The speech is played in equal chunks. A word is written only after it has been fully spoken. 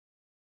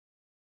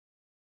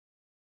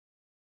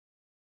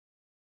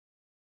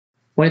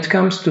When it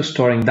comes to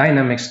storing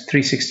Dynamics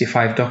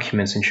 365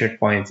 documents in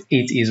SharePoint,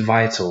 it is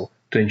vital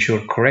to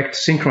ensure correct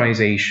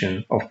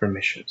synchronization of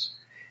permissions.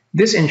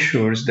 This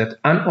ensures that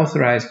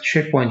unauthorized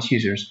SharePoint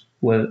users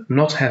will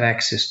not have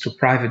access to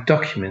private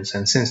documents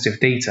and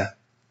sensitive data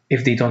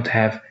if they don't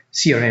have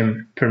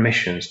CRM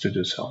permissions to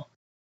do so.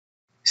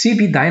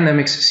 CP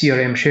Dynamics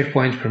CRM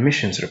SharePoint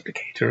Permissions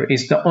Replicator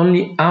is the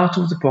only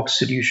out-of-the-box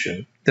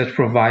solution that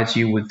provides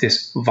you with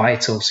this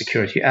vital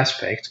security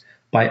aspect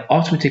by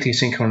automatically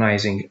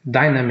synchronizing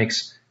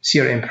Dynamics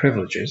CRM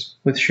privileges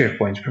with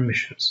SharePoint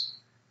permissions.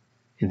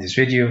 In this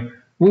video,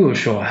 we will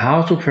show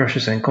how to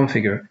purchase and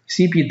configure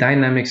CP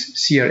Dynamics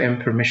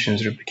CRM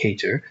Permissions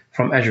Replicator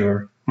from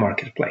Azure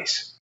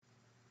Marketplace.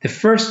 The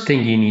first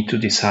thing you need to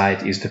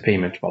decide is the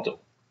payment model.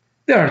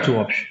 There are two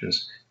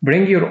options.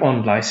 Bring your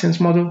own license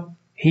model.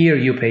 Here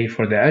you pay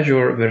for the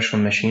Azure virtual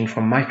machine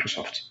from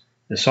Microsoft.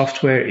 The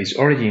software is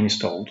already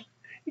installed.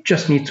 You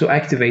just need to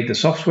activate the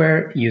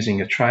software using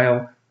a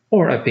trial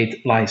or a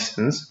paid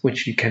license,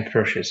 which you can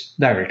purchase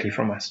directly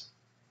from us.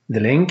 The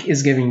link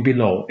is given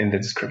below in the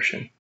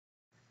description.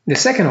 The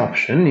second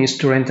option is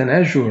to rent an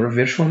Azure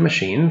virtual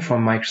machine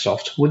from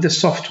Microsoft with the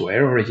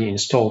software already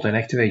installed and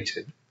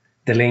activated.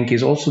 The link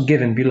is also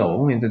given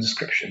below in the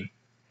description.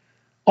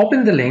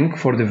 Open the link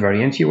for the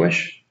variant you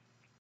wish.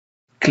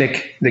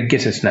 Click the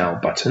Get It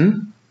Now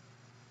button.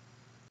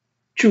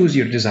 Choose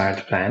your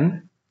desired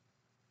plan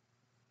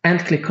and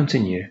click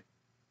Continue.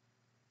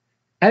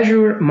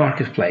 Azure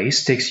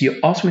Marketplace takes you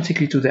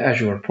automatically to the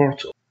Azure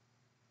portal.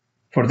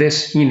 For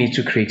this, you need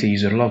to create a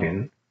user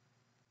login.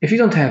 If you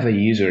don't have a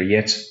user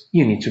yet,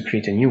 you need to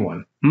create a new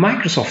one.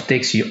 Microsoft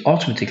takes you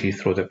automatically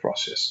through the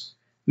process.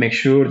 Make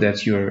sure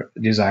that your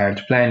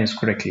desired plan is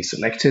correctly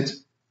selected.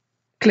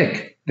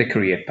 Click the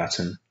Create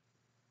button.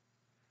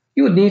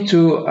 You would need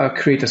to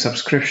create a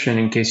subscription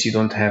in case you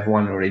don't have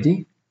one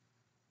already.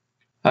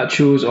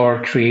 Choose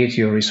or create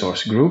your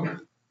resource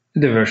group,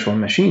 the virtual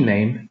machine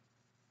name,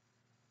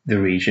 the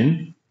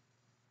region,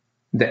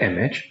 the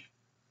image,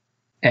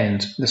 and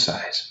the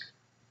size.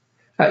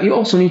 You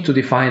also need to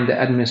define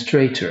the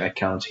administrator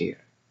account here.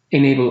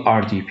 Enable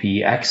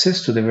RDP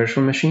access to the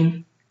virtual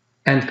machine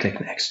and click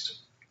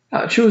Next.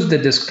 Choose the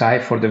disk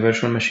type for the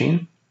virtual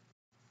machine.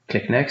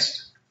 Click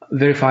Next.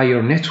 Verify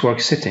your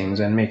network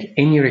settings and make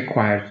any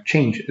required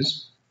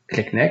changes.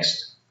 Click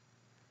Next.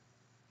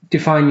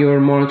 Define your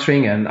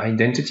monitoring and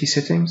identity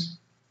settings.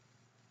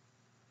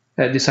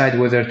 Decide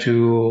whether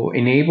to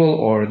enable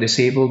or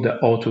disable the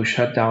auto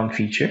shutdown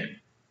feature.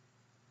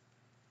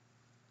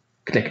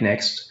 Click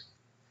Next.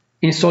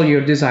 Install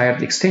your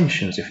desired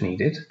extensions if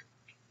needed.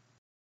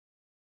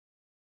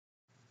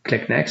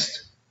 Click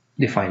Next.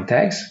 Define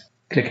tags.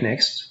 Click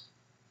Next.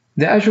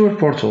 The Azure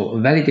portal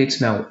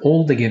validates now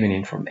all the given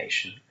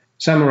information,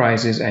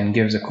 summarizes and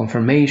gives a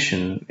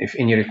confirmation if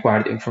any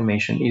required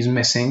information is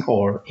missing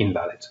or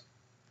invalid.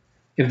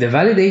 If the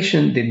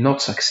validation did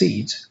not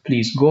succeed,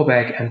 please go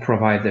back and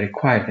provide the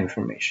required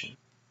information.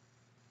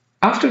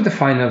 After the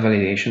final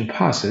validation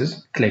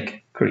passes,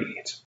 click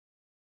Create.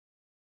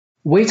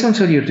 Wait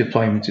until your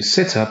deployment is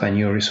set up and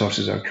your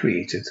resources are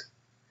created.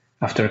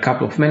 After a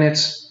couple of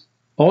minutes,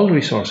 all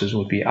resources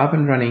will be up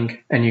and running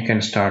and you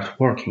can start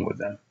working with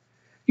them.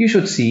 You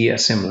should see a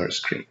similar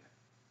screen.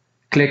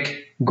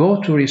 Click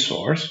Go to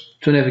Resource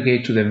to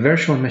navigate to the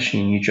virtual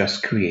machine you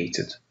just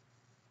created.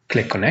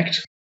 Click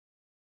Connect.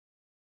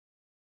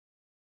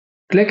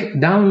 Click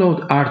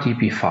Download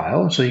RDP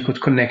file so you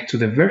could connect to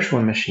the virtual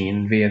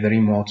machine via the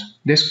remote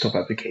desktop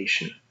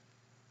application.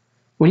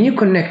 When you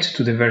connect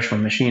to the virtual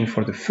machine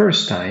for the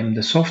first time,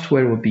 the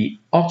software will be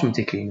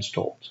automatically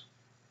installed.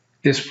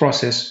 This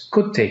process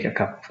could take a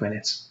couple of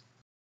minutes.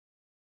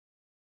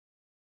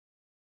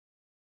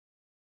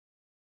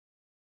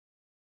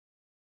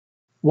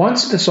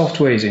 Once the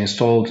software is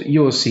installed, you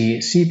will see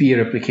CP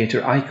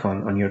Replicator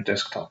icon on your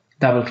desktop.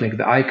 Double-click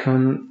the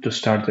icon to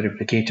start the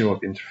Replicator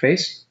web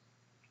interface.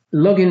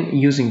 Log in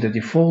using the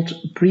default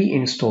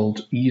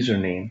pre-installed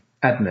username,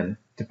 admin.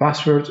 The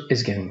password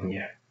is given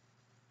here.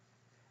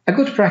 A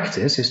good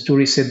practice is to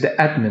reset the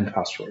admin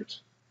password.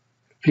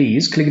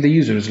 Please click the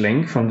user's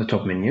link from the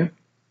top menu.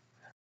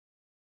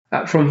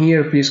 From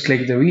here, please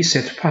click the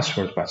Reset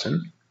Password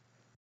button.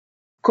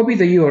 Copy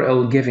the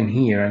URL given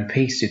here and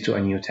paste it to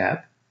a new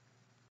tab.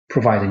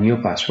 Provide a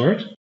new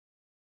password.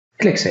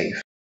 Click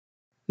Save.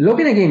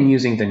 Log in again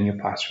using the new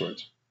password.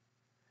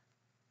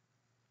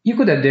 You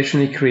could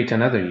additionally create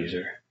another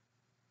user.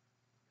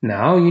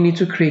 Now you need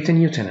to create a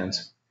new tenant.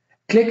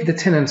 Click the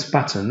Tenants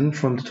button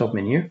from the top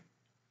menu.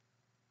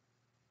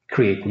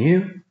 Create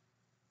New.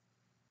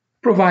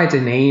 Provide a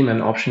name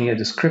and optionally a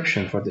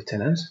description for the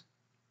tenant.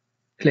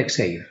 Click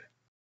Save.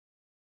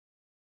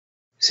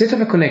 Set up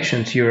a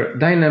connection to your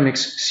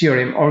Dynamics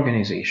CRM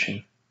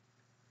organization.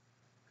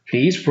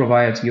 Please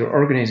provide your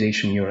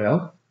organization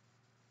URL.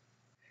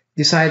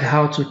 Decide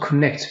how to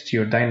connect to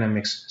your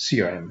Dynamics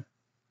CRM.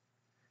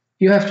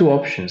 You have two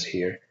options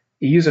here,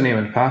 a username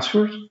and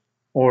password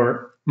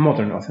or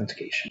modern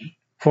authentication.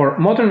 For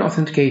modern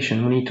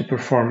authentication, we need to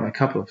perform a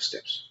couple of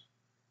steps.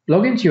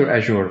 Log into your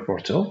Azure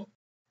portal.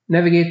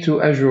 navigate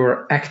to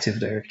Azure Active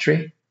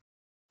Directory,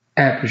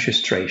 App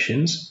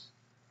Registrations,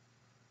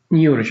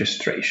 New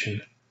Registration.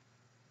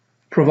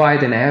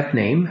 Provide an app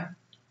name,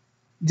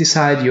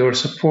 decide your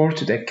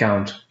supported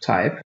account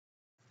type,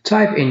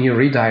 type in your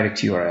redirect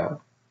URL.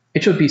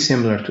 It should be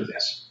similar to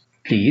this.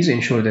 Please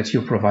ensure that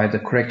you provide the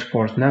correct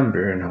port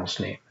number and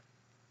hostname.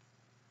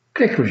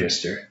 Click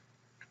Register.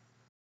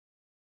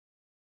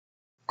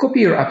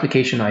 Copy your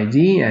application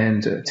ID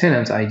and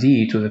tenant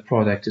ID to the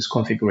Products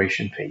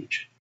Configuration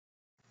page.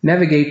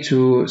 Navigate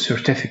to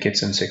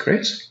Certificates and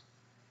Secrets.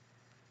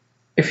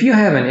 If you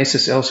have an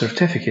SSL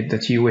certificate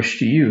that you wish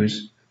to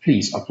use,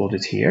 please upload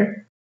it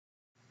here.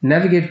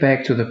 Navigate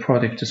back to the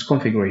Products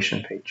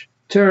Configuration page.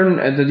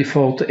 Turn the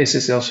default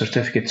SSL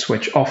certificate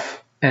switch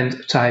off and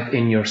type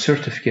in your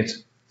certificate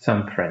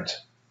thumbprint.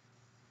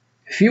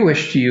 If you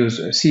wish to use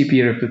CP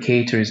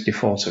Replicator's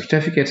default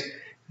certificate,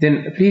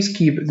 then please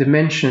keep the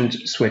mentioned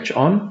switch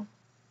on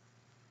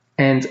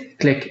and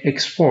click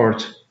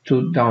Export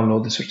to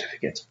download the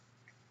certificate.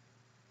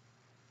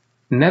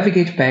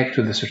 Navigate back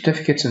to the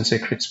Certificates and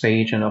Secrets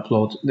page and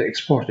upload the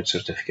exported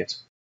certificate.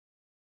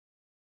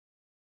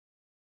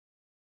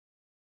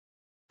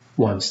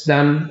 Once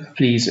done,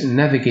 please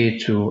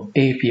navigate to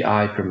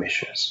API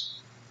Permissions.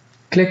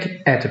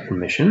 Click Add a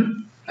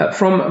Permission.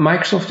 From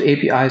Microsoft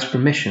API's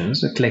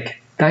Permissions, click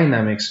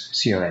Dynamics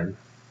CRM.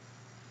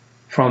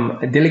 From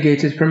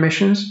Delegated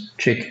Permissions,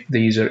 check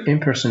the User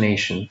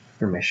Impersonation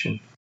permission.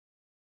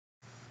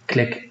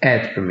 Click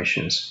Add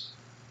Permissions.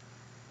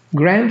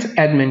 Grant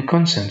admin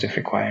consent if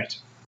required.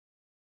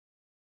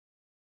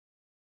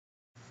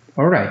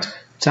 Alright,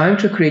 time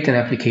to create an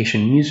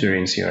application user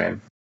in CRM.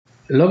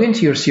 Log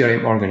into your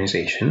CRM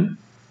organization,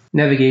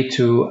 navigate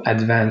to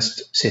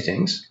Advanced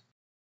Settings,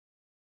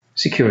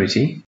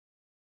 Security,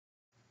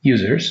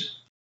 Users,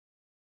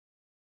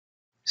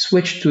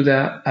 switch to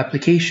the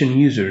Application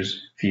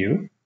Users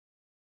view,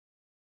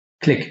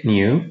 click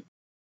New,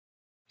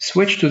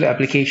 switch to the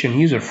Application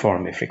User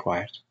form if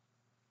required.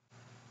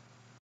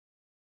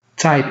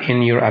 Type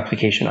in your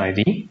application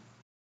ID,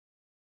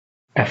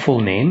 a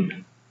full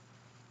name,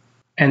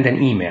 and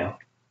an email,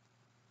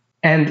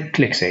 and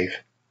click Save.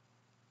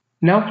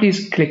 Now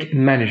please click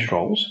Manage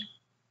Roles.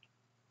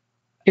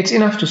 It's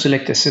enough to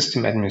select a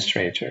System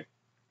Administrator.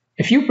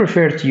 If you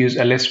prefer to use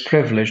a less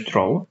privileged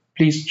role,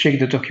 please check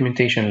the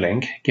documentation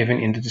link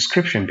given in the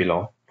description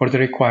below for the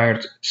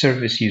required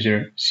Service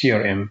User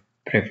CRM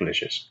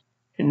privileges.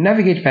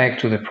 Navigate back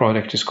to the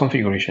Products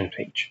Configuration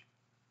page.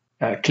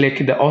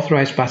 Click the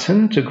Authorized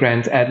button to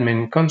grant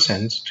admin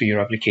consent to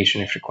your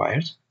application if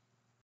required.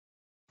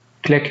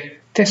 Click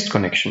Test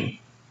Connection.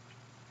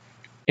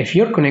 If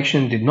your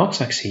connection did not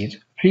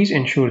succeed, please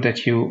ensure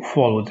that you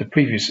followed the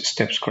previous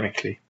steps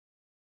correctly.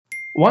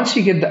 Once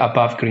you get the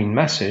above green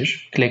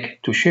message, click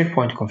to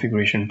SharePoint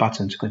Configuration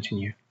button to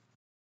continue.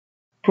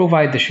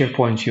 Provide the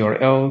SharePoint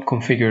URL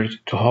configured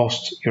to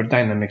host your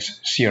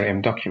Dynamics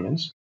CRM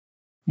documents.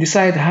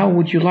 Decide how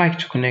would you like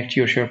to connect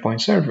your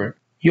SharePoint server.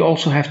 You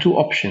also have two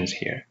options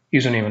here,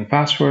 username and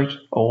password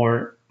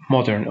or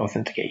modern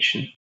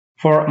authentication.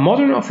 For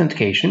modern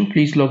authentication,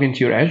 please log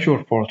into your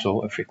Azure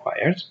portal if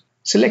required.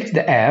 Select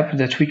the app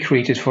that we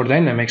created for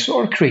Dynamics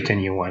or create a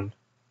new one.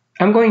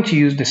 I'm going to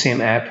use the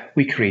same app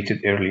we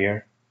created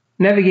earlier.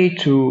 Navigate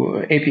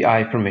to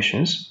API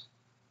Permissions.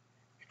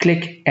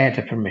 Click Add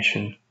a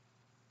Permission.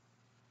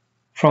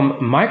 From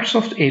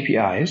Microsoft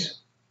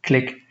APIs,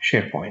 click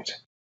SharePoint.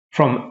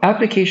 From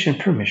Application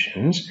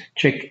Permissions,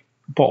 check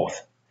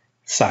both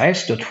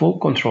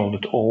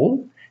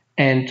size.fullcontrol.all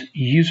and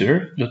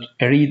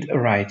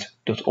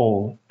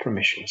user.read-write.all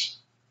permissions.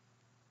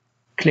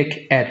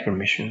 Click Add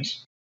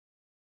Permissions.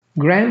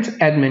 Grant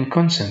admin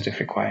consent if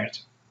required.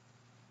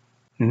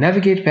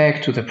 Navigate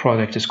back to the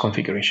Products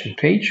Configuration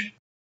page.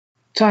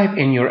 Type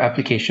in your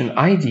application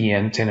ID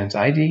and tenant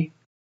ID.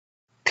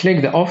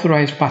 Click the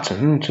Authorized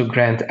button to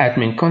grant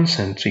admin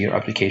consent to your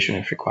application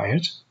if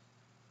required.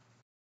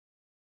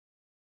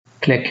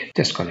 Click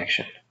Test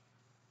Connection.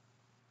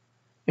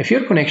 If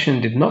your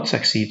connection did not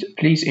succeed,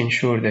 please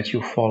ensure that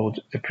you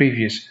followed the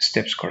previous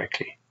steps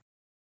correctly.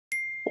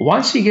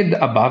 Once you get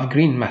the above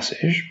green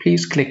message,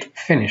 please click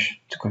Finish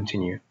to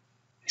continue.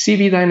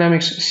 CV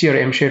Dynamics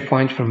CRM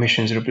SharePoint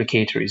Permissions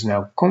Replicator is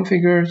now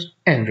configured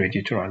and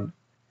ready to run.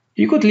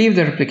 You could leave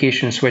the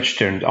replication switch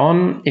turned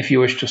on if you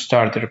wish to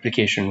start the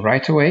replication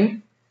right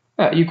away.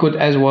 You could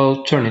as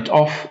well turn it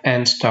off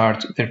and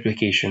start the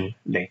replication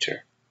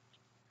later.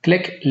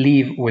 Click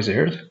Leave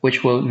Wizard,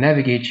 which will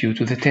navigate you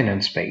to the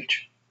Tenants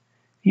page.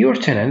 Your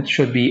tenant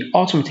should be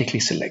automatically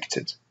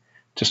selected.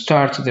 To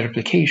start the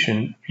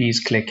replication, please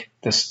click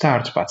the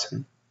Start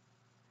button.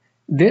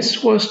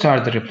 This will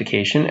start the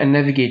replication and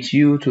navigate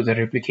you to the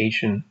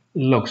replication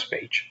logs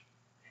page.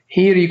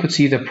 Here you could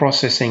see the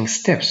processing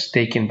steps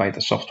taken by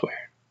the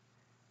software.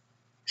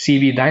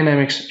 CV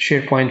Dynamics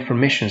SharePoint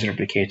Permissions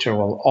Replicator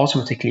will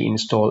automatically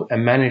install a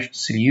managed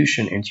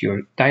solution into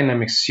your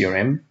Dynamics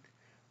CRM,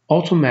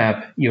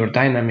 automap your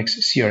Dynamics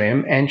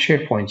CRM and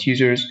SharePoint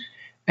users,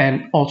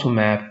 and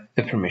automap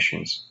the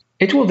permissions.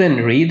 It will then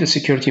read the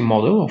security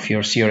model of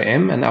your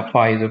CRM and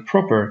apply the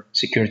proper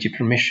security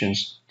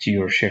permissions to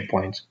your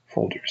SharePoint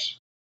folders.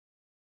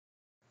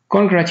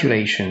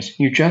 Congratulations,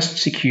 you just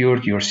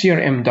secured your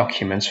CRM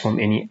documents from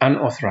any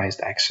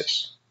unauthorized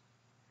access.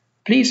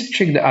 Please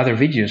check the other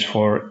videos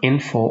for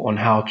info on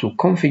how to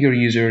configure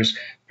users,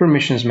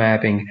 permissions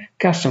mapping,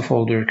 custom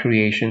folder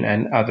creation,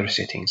 and other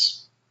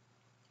settings.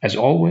 As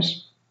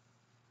always,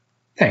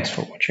 thanks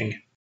for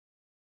watching.